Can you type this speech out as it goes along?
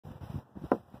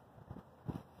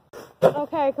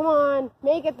Okay, come on.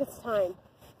 Make it this time.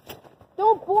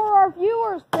 Don't bore our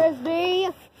viewers, Frisbee.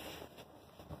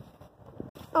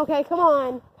 Okay, come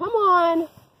on. Come on.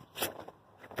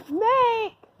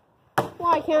 Make.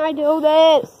 Why can't I do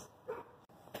this?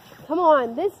 Come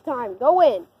on, this time. Go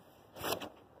in.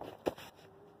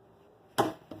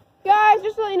 Guys,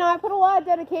 just to let you know, I put a lot of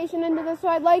dedication into this, so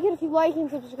I'd like it if you like and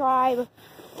subscribe.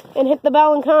 And hit the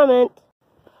bell and comment.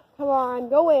 Come on,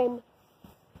 go in.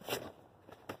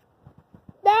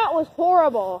 That was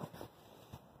horrible.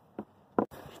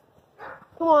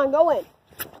 Come on, go in.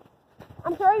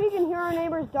 I'm sorry if you can hear our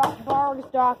neighbor's dogs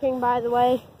talking, by the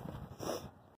way.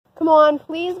 Come on,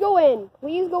 please go in.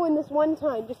 Please go in this one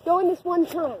time. Just go in this one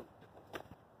time.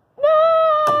 No!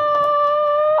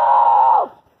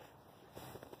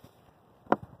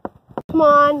 Come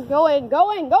on, go in,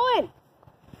 go in, go in.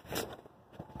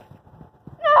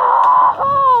 No!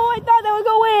 I thought that would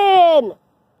go in.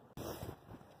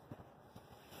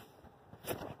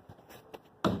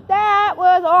 That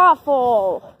was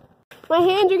awful. My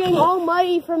hands are getting all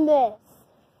muddy from this.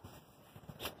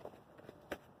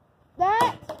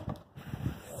 That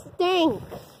stinks.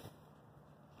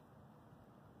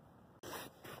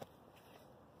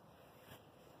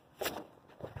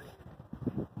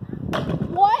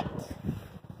 What?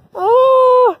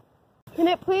 Oh! Can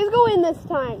it please go in this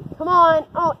time? Come on.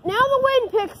 Oh, now the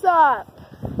wind picks up.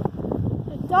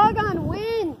 The doggone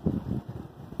wind.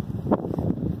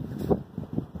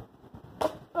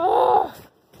 Ugh.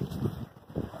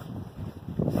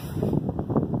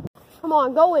 Come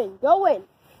on, go in, go in.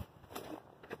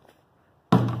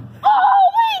 Oh,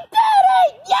 we did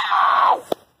it! Yes!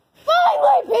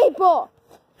 Finally, people!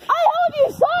 I hope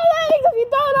you saw that. If you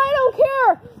don't, I don't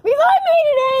care. Because I made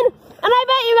it in, and I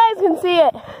bet you guys can see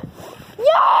it.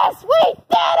 Yes, we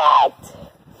did it!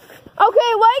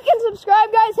 Okay, like and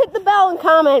subscribe, guys. Hit the bell and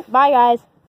comment. Bye, guys.